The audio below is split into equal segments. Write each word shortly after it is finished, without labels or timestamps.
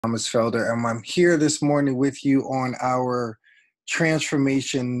Thomas Felder, and I'm here this morning with you on our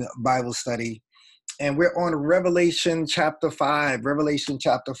Transformation Bible study. And we're on Revelation chapter 5. Revelation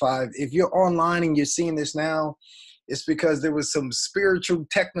chapter 5. If you're online and you're seeing this now, it's because there was some spiritual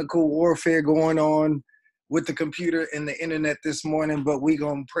technical warfare going on with the computer and the internet this morning, but we're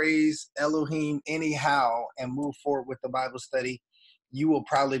going to praise Elohim anyhow and move forward with the Bible study. You will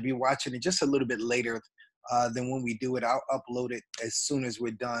probably be watching it just a little bit later than when we do it. I'll upload it as soon as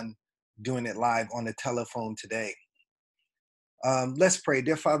we're done doing it live on the telephone today. Let's pray.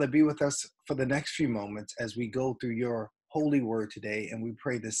 Dear Father, be with us for the next few moments as we go through your holy word today, and we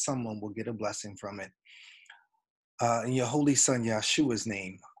pray that someone will get a blessing from it. In your holy son, Yeshua's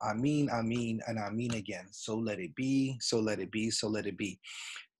name, Amen, Amen, and Amen again. So let it be, so let it be, so let it be.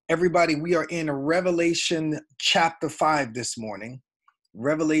 Everybody, we are in Revelation chapter 5 this morning.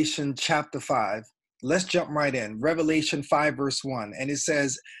 Revelation chapter 5. Let's jump right in. Revelation 5 verse 1. And it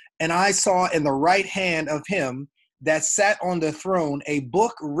says, "And I saw in the right hand of him that sat on the throne a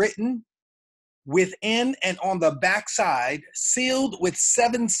book written within and on the backside, sealed with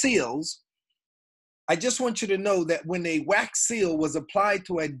 7 seals." I just want you to know that when a wax seal was applied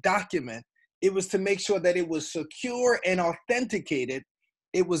to a document, it was to make sure that it was secure and authenticated.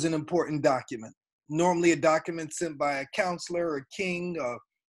 It was an important document. Normally a document sent by a counselor, a king, or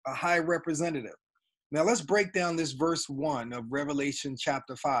a high representative. Now let's break down this verse 1 of Revelation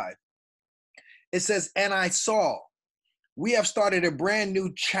chapter 5. It says, "And I saw." We have started a brand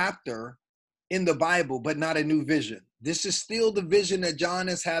new chapter in the Bible, but not a new vision. This is still the vision that John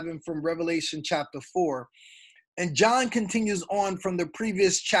is having from Revelation chapter 4. And John continues on from the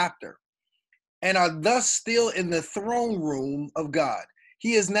previous chapter and are thus still in the throne room of God.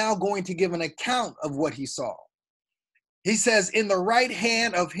 He is now going to give an account of what he saw. He says, "In the right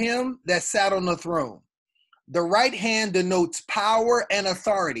hand of him that sat on the throne." The right hand denotes power and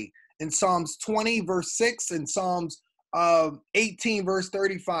authority. In Psalms 20, verse 6, and Psalms 18, verse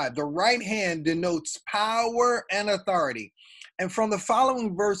 35. The right hand denotes power and authority. And from the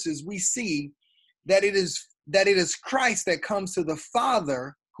following verses, we see that it is Christ that comes to the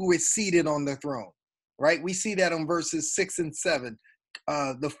Father who is seated on the throne, right? We see that on verses 6 and 7.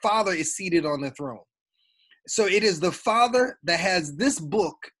 The Father is seated on the throne. So it is the Father that has this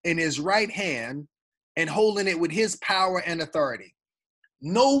book in his right hand and holding it with his power and authority.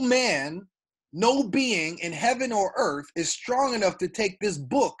 No man, no being in heaven or earth is strong enough to take this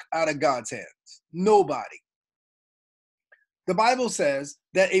book out of God's hands. Nobody. The Bible says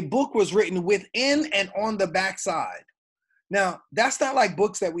that a book was written within and on the backside. Now, that's not like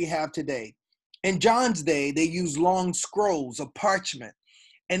books that we have today. In John's day, they used long scrolls of parchment,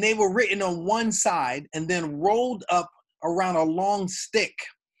 and they were written on one side and then rolled up around a long stick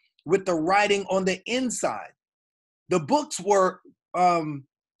with the writing on the inside. The books were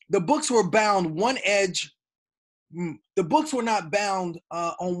bound one edge. The books were not bound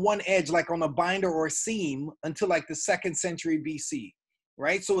on one edge, like on a binder or a seam, until like the 2nd century BC,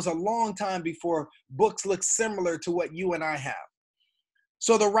 right? So it was a long time before books looked similar to what you and I have.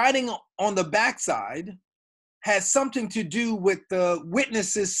 So the writing on the backside has something to do with the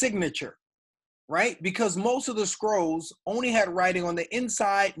witness's signature, right? Because most of the scrolls only had writing on the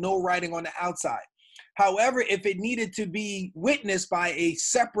inside, no writing on the outside. However, if it needed to be witnessed by a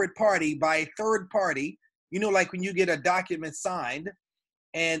separate party, by a third party, like when you get a document signed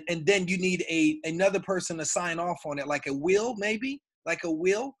and then you need another person to sign off on it, like a will, maybe, like a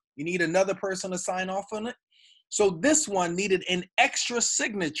will, you need another person to sign off on it. So this one needed an extra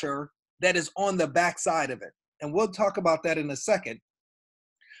signature that is on the backside of it. And we'll talk about that in a second,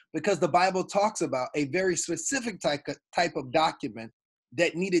 because the Bible talks about a very specific type of document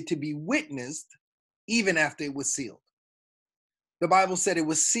that needed to be witnessed even after it was sealed. The Bible said it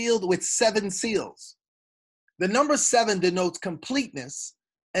was sealed with 7 seals. The number 7 denotes completeness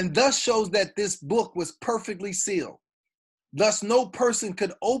and thus shows that this book was perfectly sealed. Thus, no person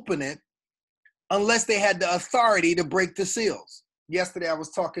could open it unless they had the authority to break the seals. Yesterday, I was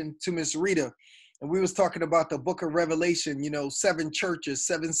talking to Miss Rita, and we was talking about the book of Revelation, 7 churches,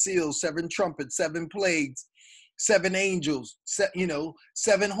 7 seals, 7 trumpets, 7 plagues, 7 angels,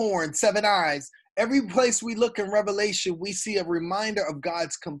 7 horns, 7 eyes. Every place we look in Revelation, we see a reminder of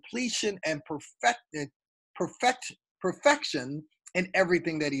God's completion and perfection in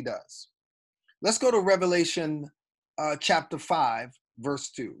everything that he does. Let's go to Revelation chapter 5, verse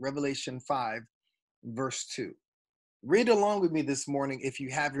 2. Revelation 5, verse 2. Read along with me this morning if you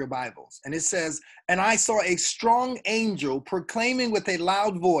have your Bibles. And it says, "And I saw a strong angel proclaiming with a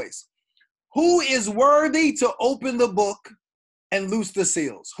loud voice, 'Who is worthy to open the book and loose the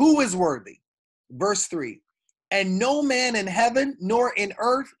seals?'" Who is worthy? Verse 3. And no man in heaven, nor in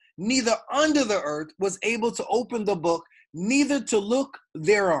earth, neither under the earth, was able to open the book, neither to look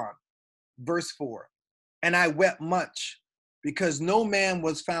thereon. Verse 4. And I wept much, because no man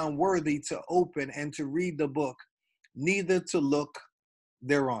was found worthy to open and to read the book, neither to look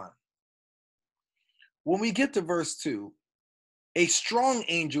thereon. When we get to verse 2, a strong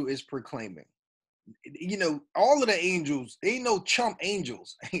angel is proclaiming. You know, all of the angels, ain't no chump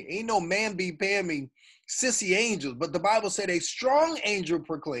angels, ain't no mamby-pamby sissy angels, but the Bible said a strong angel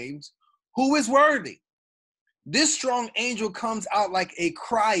proclaims, who is worthy? This strong angel comes out like a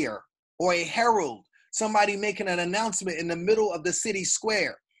crier or a herald, somebody making an announcement in the middle of the city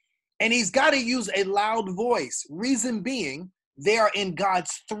square. And he's got to use a loud voice. Reason being, they are in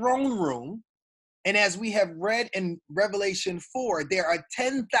God's throne room. And as we have read in Revelation 4, there are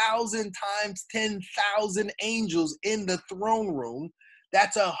 10,000 times 10,000 angels in the throne room.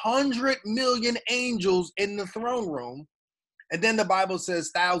 That's 100 million angels in the throne room. And then the Bible says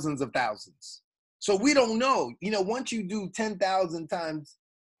thousands of thousands. So we don't know. You know, once you do 10,000 times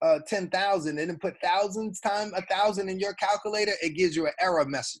 10,000 and then put thousands times 1,000 in your calculator, it gives you an error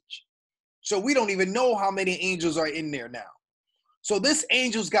message. So we don't even know how many angels are in there now. So this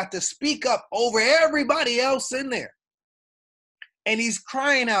angel's got to speak up over everybody else in there. And he's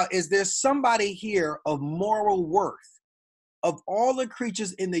crying out, is there somebody here of moral worth? Of all the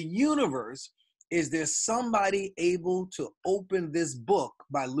creatures in the universe, is there somebody able to open this book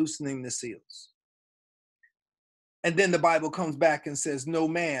by loosening the seals? And then the Bible comes back and says, no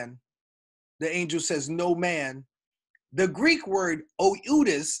man. The angel says, no man. The Greek word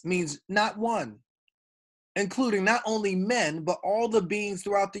oudes means not one, including not only men, but all the beings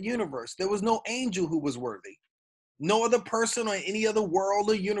throughout the universe. There was no angel who was worthy. No other person on any other world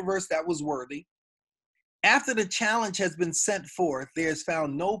or universe that was worthy. After the challenge has been sent forth, there is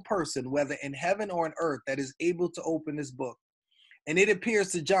found no person, whether in heaven or on earth, that is able to open this book. And it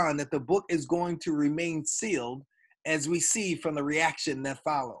appears to John that the book is going to remain sealed, as we see from the reaction that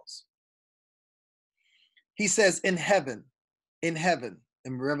follows. He says, in heaven, in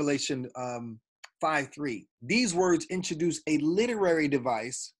Revelation 5:3. These words introduce a literary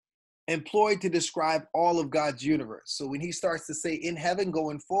device employed to describe all of God's universe. So when he starts to say in heaven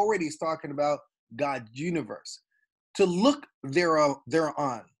going forward, he's talking about God's universe. To look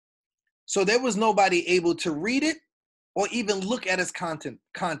thereon. So there was nobody able to read it or even look at its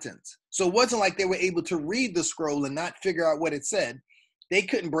contents. So it wasn't like they were able to read the scroll and not figure out what it said. They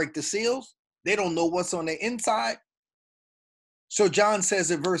couldn't break the seals. They don't know what's on the inside. So John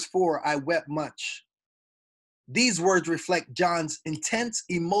says in verse 4, I wept much. These words reflect John's intense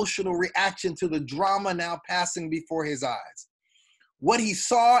emotional reaction to the drama now passing before his eyes. What he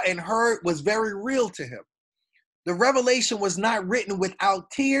saw and heard was very real to him. The revelation was not written without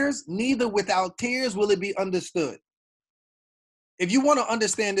tears, neither without tears will it be understood. If you want to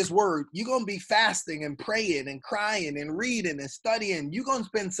understand this word, you're going to be fasting and praying and crying and reading and studying. You're going to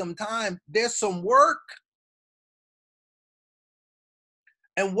spend some time. There's some work.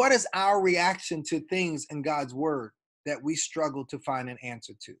 And what is our reaction to things in God's word that we struggle to find an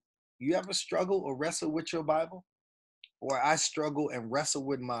answer to? You ever struggle or wrestle with your Bible? Or I struggle and wrestle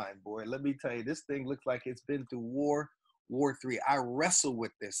with mine, boy. Let me tell you, this thing looks like it's been through War 3. I wrestle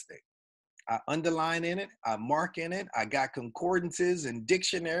with this thing. I underline in it. I mark in it. I got concordances and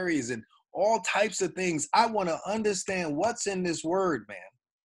dictionaries and all types of things. I want to understand what's in this word, man.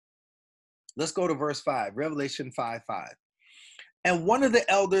 Let's go to verse 5, Revelation 5:5. And one of the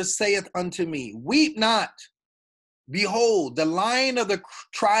elders saith unto me, weep not. Behold, the Lion of the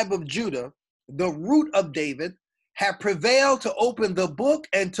tribe of Judah, the Root of David, have prevailed to open the book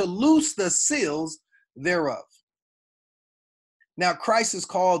and to loose the seals thereof. Now, Christ is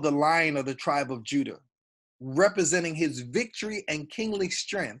called the Lion of the tribe of Judah, representing his victory and kingly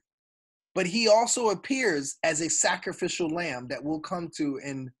strength, but he also appears as a sacrificial lamb that we'll come to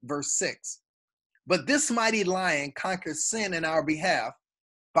in verse 6. But this mighty lion conquered sin in our behalf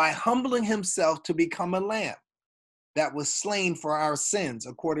by humbling himself to become a lamb that was slain for our sins,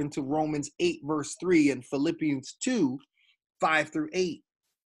 according to Romans 8, verse 3 and Philippians 2, 5-8.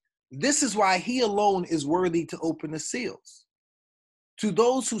 This is why he alone is worthy to open the seals. To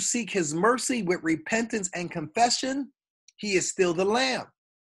those who seek his mercy with repentance and confession, he is still the Lamb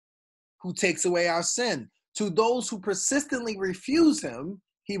who takes away our sin. To those who persistently refuse him,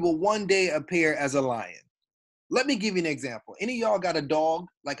 he will one day appear as a lion. Let me give you an example. Any of y'all got a dog,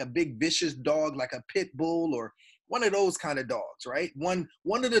 like a big vicious dog, like a pit bull or one of those kind of dogs, right? One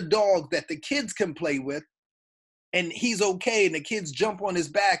of the dogs that the kids can play with and he's okay and the kids jump on his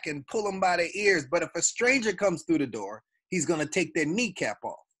back and pull him by the ears. But if a stranger comes through the door, he's going to take their kneecap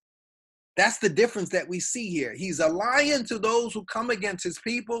off. That's the difference that we see here. He's a lion to those who come against his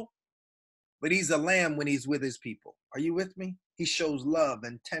people, but he's a lamb when he's with his people. Are you with me? He shows love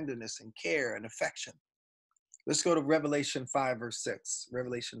and tenderness and care and affection. Let's go to Revelation 5, verse 6.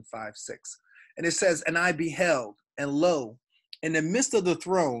 Revelation 5, 6. And it says, and I beheld, and lo, in the midst of the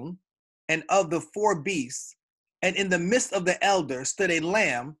throne and of the four beasts, and in the midst of the elders stood a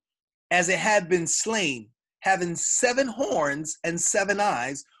lamb, as it had been slain, having 7 horns and 7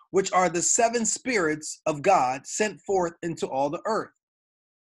 eyes, which are the 7 spirits of God sent forth into all the earth.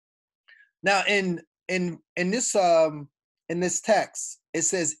 Now, in this text, it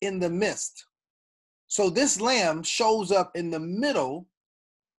says in the midst. So this lamb shows up in the middle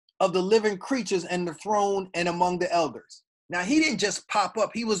of the living creatures and the throne and among the elders. Now, he didn't just pop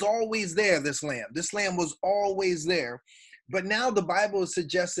up. He was always there, this lamb. This lamb was always there. But now the Bible is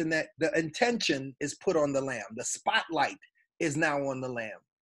suggesting that the intention is put on the lamb. The spotlight is now on the lamb.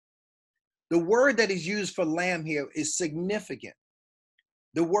 The word that is used for lamb here is significant.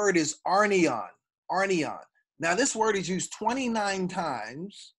 The word is arnion, arnion. Now, this word is used 29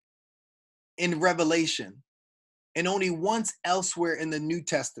 times in Revelation and only once elsewhere in the New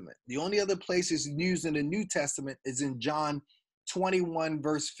Testament. The only other place it's used in the New Testament is in John 21,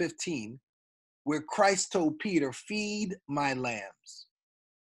 verse 15, where Christ told Peter, feed my lambs.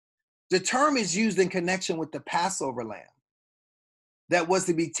 The term is used in connection with the Passover lamb that was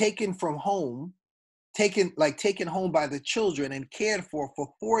to be taken from home, taken home by the children and cared for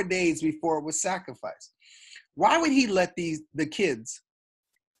 4 days before it was sacrificed. Why would he let the kids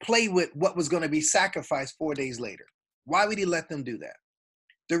play with what was going to be sacrificed 4 days later? Why would he let them do that?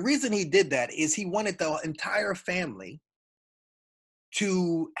 The reason he did that is he wanted the entire family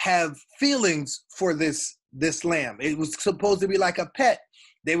to have feelings for this lamb. It was supposed to be like a pet.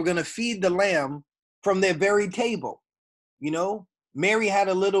 They were going to feed the lamb from their very table. You know, Mary had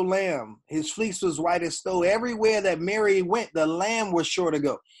a little lamb. His fleece was white as snow. Everywhere that Mary went, the lamb was sure to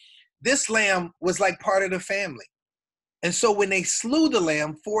go. This lamb was like part of the family. And so when they slew the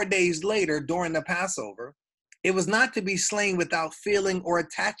lamb 4 days later during the Passover, it was not to be slain without feeling or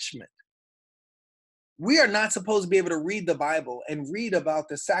attachment. We are not supposed to be able to read the Bible and read about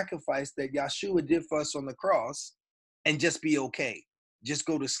the sacrifice that Yeshua did for us on the cross and just be okay. Just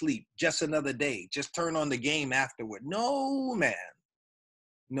go to sleep. Just another day. Just turn on the game afterward. No, man.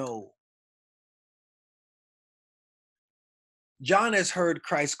 No. John has heard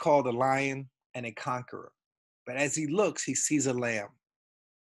Christ called a lion and a conqueror. But as he looks, he sees a lamb.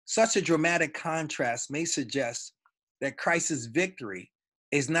 Such a dramatic contrast may suggest that Christ's victory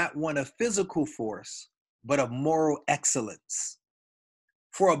is not one of physical force, but of moral excellence.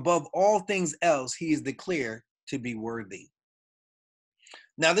 For above all things else, he is declared to be worthy.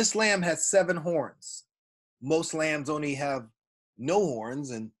 Now, this lamb has 7 horns. Most lambs only have no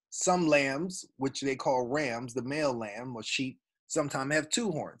horns, and some lambs, which they call rams, the male lamb or sheep, sometimes have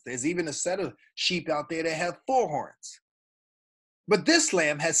 2 horns. There's even a set of sheep out there that have 4 horns. But this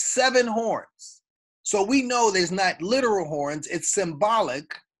lamb has 7 horns. So we know there's not literal horns. It's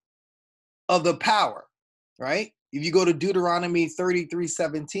symbolic of the power, right? If you go to Deuteronomy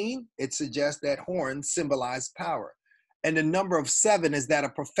 33:17, it suggests that horns symbolize power. And the number of 7 is that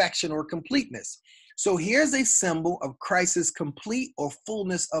of perfection or completeness. So here's a symbol of Christ's complete or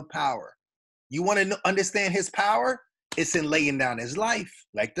fullness of power. You want to understand his power? It's in laying down his life,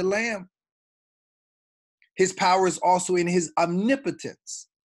 like the lamb. His power is also in his omnipotence.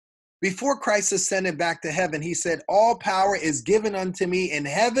 Before Christ ascended back to heaven, he said, all power is given unto me in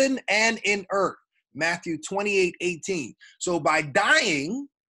heaven and in earth. Matthew 28:18. So by dying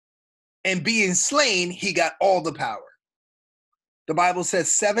and being slain, he got all the power. The Bible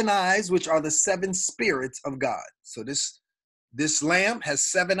says 7 eyes, which are the 7 spirits of God. So this lamb has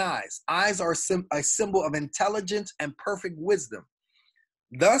 7 eyes. Eyes are a symbol of intelligence and perfect wisdom.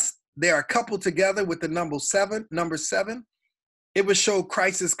 Thus, they are coupled together with the number 7. It would show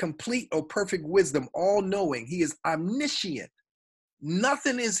Christ's complete or perfect wisdom, all-knowing. He is omniscient.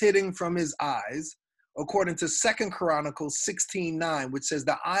 Nothing is hidden from his eyes, according to 2 Chronicles 16:9, which says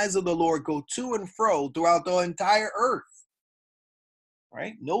the eyes of the Lord go to and fro throughout the entire earth.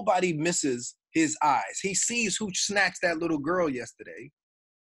 Right? Nobody misses his eyes. He sees who snatched that little girl yesterday.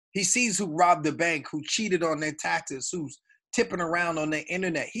 He sees who robbed the bank, who cheated on their taxes, who's tipping around on the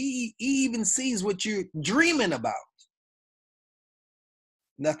internet. He even sees what you're dreaming about.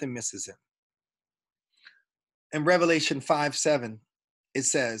 Nothing misses him. In Revelation 5:7, it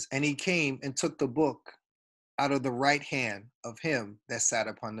says, and he came and took the book out of the right hand of him that sat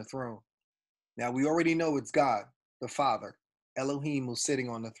upon the throne. Now, we already know it's God, the Father, Elohim, who's sitting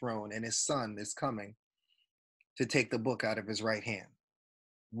on the throne, and his Son is coming to take the book out of his right hand.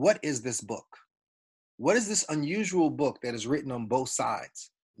 what is this book? What is this unusual book that is written on both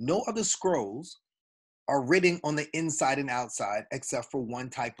sides? No other scrolls are written on the inside and outside except for one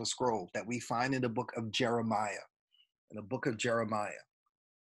type of scroll that we find in the book of Jeremiah. In the book of Jeremiah.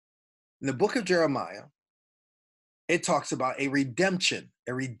 In the book of Jeremiah, it talks about a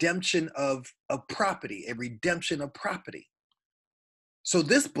redemption of property, a redemption of property. So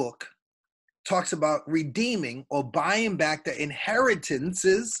this book talks about redeeming or buying back the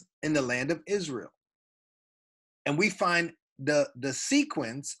inheritances in the land of Israel. And we find the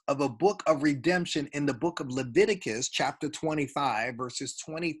sequence of a book of redemption in the book of Leviticus, chapter 25, verses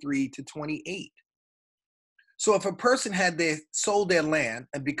 23 to 28. So if a person had sold their land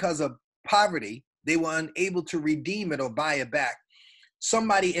and because of poverty, they were unable to redeem it or buy it back,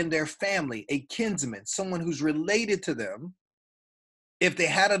 somebody in their family, a kinsman, someone who's related to them, if they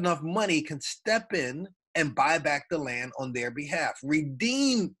had enough money, can step in and buy back the land on their behalf,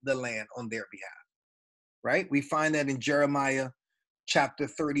 redeem the land on their behalf, right? We find that in Jeremiah chapter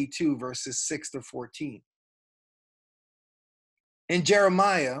 32, verses 6 to 14. In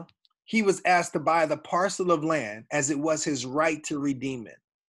Jeremiah, he was asked to buy the parcel of land as it was his right to redeem it.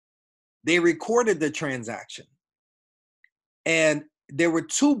 They recorded the transaction. And there were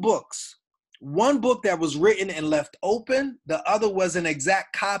two books. One book that was written and left open. The other was an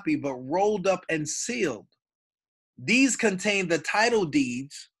exact copy, but rolled up and sealed. These contained the title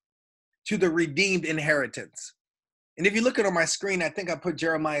deeds to the redeemed inheritance. And if you look at it on my screen, I think I put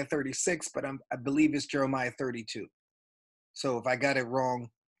Jeremiah 36, but I believe it's Jeremiah 32. So if I got it wrong,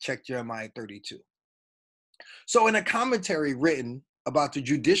 check Jeremiah 32. So in a commentary written about the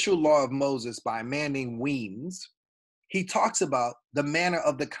judicial law of Moses by a man named Weems, he talks about the manner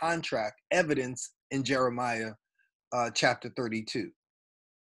of the contract evidence in Jeremiah chapter 32.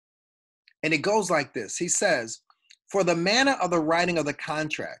 And it goes like this. He says, for the manner of the writing of the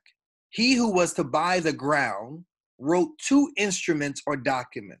contract, he who was to buy the ground wrote two instruments or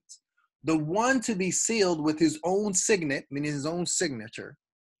documents, the one to be sealed with his own signet, meaning his own signature,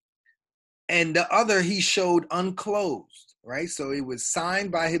 and the other he showed unclosed, right? So it was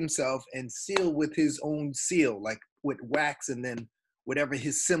signed by himself and sealed with his own seal, like with wax and then whatever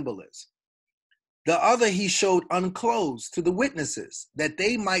his symbol is. The other he showed unclosed to the witnesses, that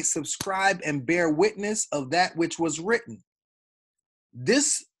they might subscribe and bear witness of that which was written.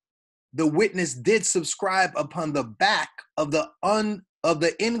 This the witness did subscribe upon the back of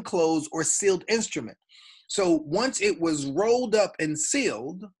the enclosed or sealed instrument. So once it was rolled up and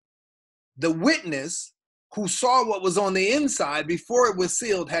sealed, the witness who saw what was on the inside before it was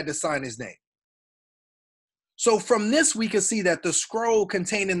sealed had to sign his name. So from this, we can see that the scroll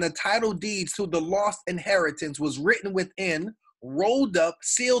containing the title deeds to the lost inheritance was written within, rolled up,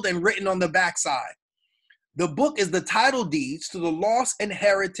 sealed, and written on the backside. The book is the title deeds to the lost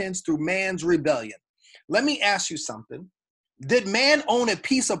inheritance through man's rebellion. Let me ask you something. Did man own a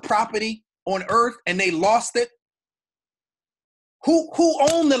piece of property on earth and they lost it? Who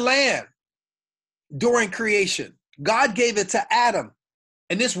owned the land during creation? God gave it to Adam.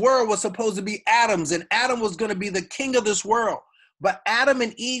 And this world was supposed to be Adam's, and Adam was going to be the king of this world. But Adam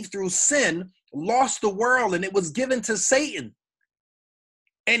and Eve, through sin, lost the world, and it was given to Satan.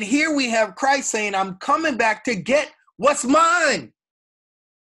 And here we have Christ saying, I'm coming back to get what's mine.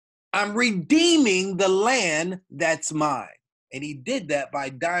 I'm redeeming the land that's mine. And he did that by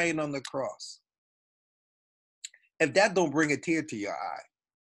dying on the cross. If that don't bring a tear to your eye,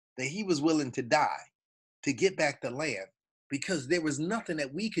 that he was willing to die to get back the land, because there was nothing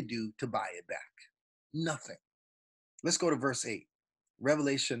that we could do to buy it back. Nothing. Let's go to verse 8.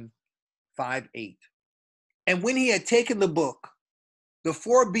 Revelation 5:8. And when he had taken the book, the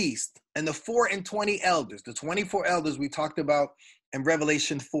four beasts and the 24 elders, the 24 elders we talked about in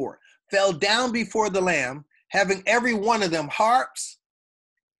Revelation 4, fell down before the Lamb, having every one of them harps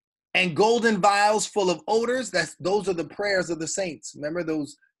and golden vials full of odors. Those are the prayers of the saints. Remember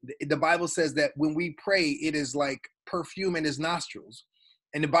those? The Bible says that when we pray, it is like perfume in his nostrils.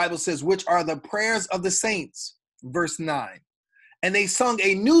 And the Bible says, which are the prayers of the saints, verse 9. And they sung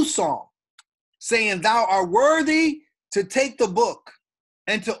a new song, saying, thou art worthy to take the book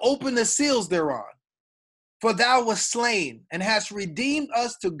and to open the seals thereon. For thou wast slain and hast redeemed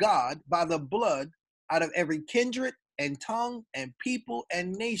us to God by the blood out of every kindred and tongue and people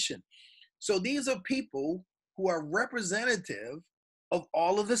and nation. So these are people who are representative of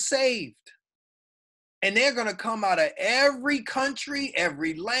all of the saved. And they're going to come out of every country,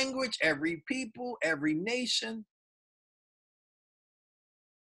 every language, every people, every nation.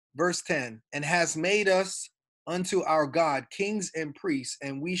 Verse 10, and has made us unto our God kings and priests,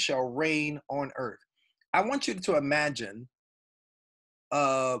 and we shall reign on earth. I want you to imagine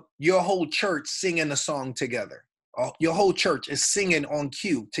your whole church singing a song together. Your whole church is singing on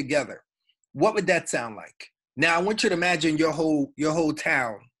cue together. What would that sound like? Now I want you to imagine your whole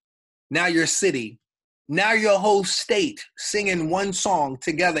town, now your city, now your whole state singing one song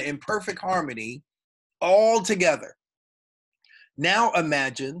together in perfect harmony, all together. Now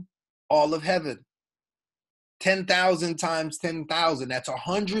imagine all of heaven. 10,000 times 10,000, that's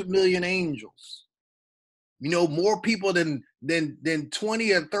 100 million angels. You know, more people than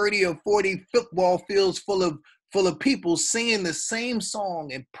 20 or 30 or 40 football fields full of people singing the same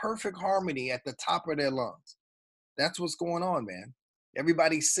song in perfect harmony at the top of their lungs. That's what's going on, man.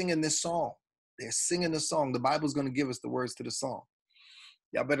 Everybody's singing this song. They're singing the song. The Bible's going to give us the words to the song.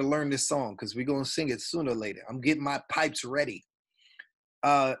 Y'all better learn this song because we're going to sing it sooner or later. I'm getting my pipes ready.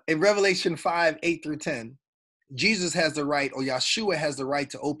 In Revelation 5, 8 through 10, Jesus has the right, or Yeshua has the right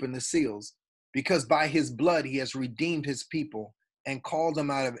to open the seals, because by his blood he has redeemed his people and called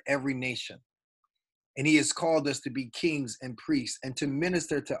them out of every nation. And he has called us to be kings and priests and to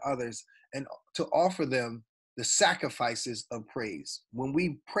minister to others and to offer them the sacrifices of praise. When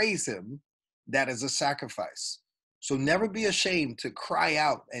we praise him, that is a sacrifice. So never be ashamed to cry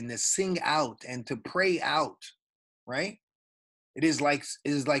out and to sing out and to pray out, right? It is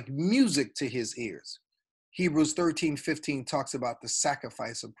like music to his ears. Hebrews 13:15 talks about the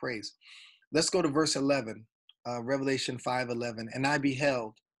sacrifice of praise. Let's go to verse 11, Revelation 5:11. And I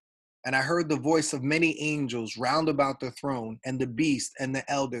beheld, and I heard the voice of many angels round about the throne, and the beast and the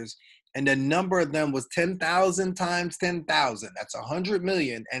elders, and the number of them was 10,000 times 10,000. That's 100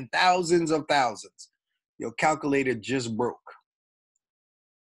 million and thousands of thousands. Your calculator just broke.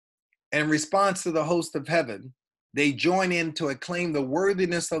 In response to the host of heaven, they join in to acclaim the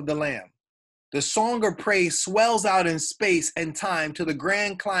worthiness of the Lamb. The song of praise swells out in space and time to the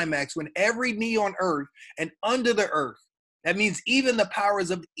grand climax when every knee on earth and under the earth, that means even the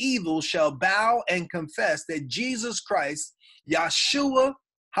powers of evil, shall bow and confess that Jesus Christ, Yeshua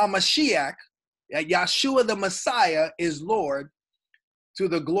HaMashiach, Yeshua the Messiah, is Lord, to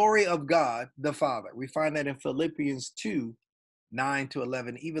the glory of God the Father. We find that in Philippians 2, 9 to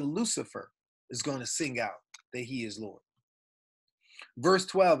 11. Even Lucifer is going to sing out that he is Lord. Verse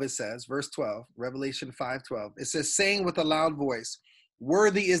 12, it says, verse 12, Revelation 5:12, it says, saying with a loud voice,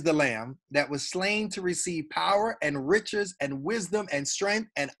 worthy is the Lamb that was slain to receive power and riches and wisdom and strength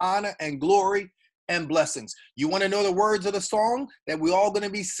and honor and glory and blessings. You want to know the words of the song that we're all going to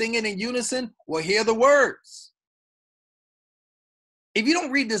be singing in unison? Well, hear the words. If you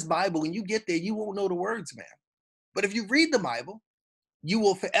don't read this Bible and you get there, you won't know the words, man. But if you read the Bible, you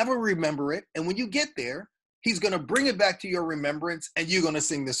will forever remember it. And when you get there, he's going to bring it back to your remembrance and you're going to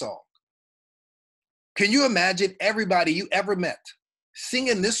sing the song. Can you imagine everybody you ever met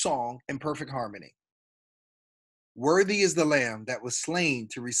singing this song in perfect harmony? Worthy is the Lamb that was slain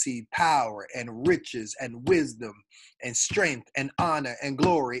to receive power and riches and wisdom and strength and honor and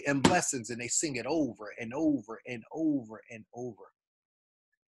glory and blessings. And they sing it over and over and over and over.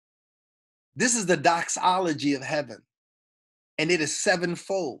 This is the doxology of heaven. And it is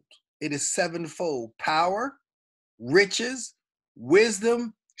sevenfold. It is sevenfold. Power, riches,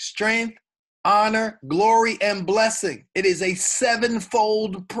 wisdom, strength, honor, glory, and blessing. It is a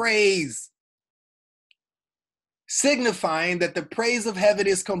sevenfold praise, signifying that the praise of heaven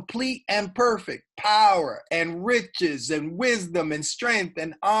is complete and perfect. Power and riches and wisdom and strength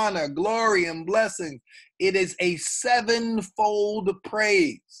and honor, glory, and blessing. It is a sevenfold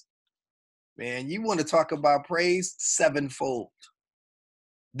praise. Man, you want to talk about praise? Sevenfold.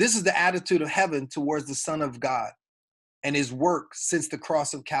 This is the attitude of heaven towards the Son of God and his work since the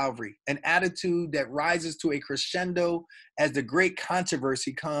cross of Calvary, an attitude that rises to a crescendo as the great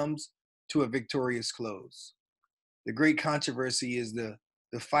controversy comes to a victorious close. The great controversy is the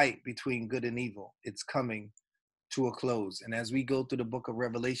fight between good and evil. It's coming to a close. And as we go through the book of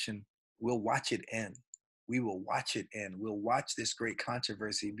Revelation, we'll watch it end. We will watch it end. We'll watch this great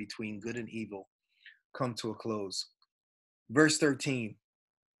controversy between good and evil come to a close. Verse 13.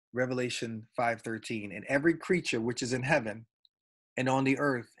 Revelation 5:13, and every creature which is in heaven and on the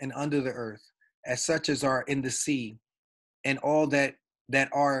earth and under the earth, as such as are in the sea, and all that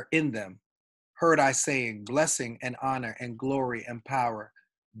are in them, heard I saying, blessing and honor and glory and power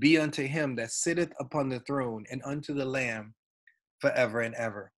be unto him that sitteth upon the throne and unto the Lamb forever and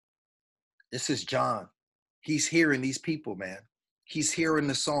ever. This is John. He's hearing these people, man. He's hearing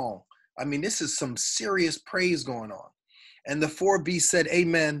the song. I mean, this is some serious praise going on. And the four beasts said,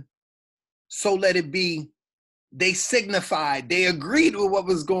 amen, so let it be. They signified, they agreed with what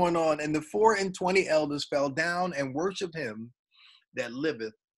was going on. And the 24 elders fell down and worshiped him that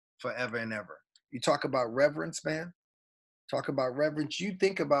liveth forever and ever. You talk about reverence, man. Talk about reverence. You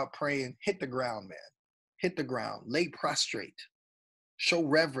think about praying, hit the ground, man. Hit the ground, lay prostrate, show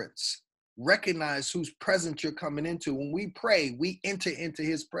reverence, recognize whose presence you're coming into. When we pray, we enter into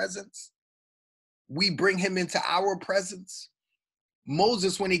his presence. We bring him into our presence.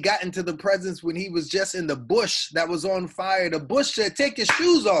 Moses, when he got into the presence, when he was just in the bush that was on fire, the bush said, take your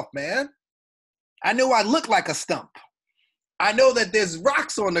shoes off, man. I know I look like a stump. I know that there's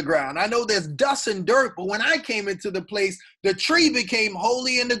rocks on the ground. I know there's dust and dirt, but when I came into the place, the tree became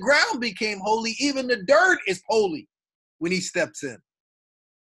holy and the ground became holy. Even the dirt is holy when he steps in.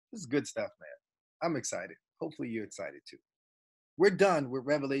 This is good stuff, man. I'm excited. Hopefully you're excited too. We're done with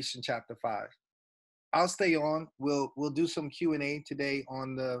Revelation chapter 5. I'll stay on. We'll do some Q&A today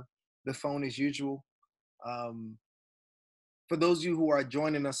on the phone as usual. For those of you who are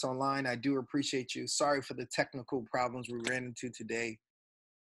joining us online, I do appreciate you. Sorry for the technical problems we ran into today.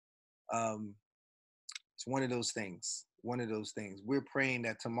 It's one of those things. One of those things. We're praying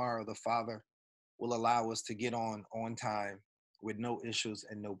that tomorrow the Father will allow us to get on time with no issues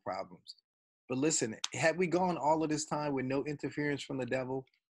and no problems. But listen, had we gone all of this time with no interference from the devil,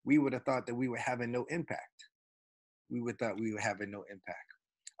 we would have thought that we were having no impact. We would thought we were having no impact.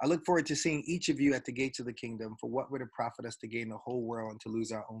 I look forward to seeing each of you at the gates of the kingdom. For what would it profit us to gain the whole world and to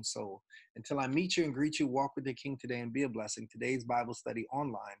lose our own soul? Until I meet you and greet you, walk with the King today and be a blessing. Today's Bible study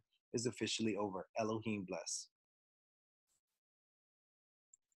online is officially over. Elohim bless.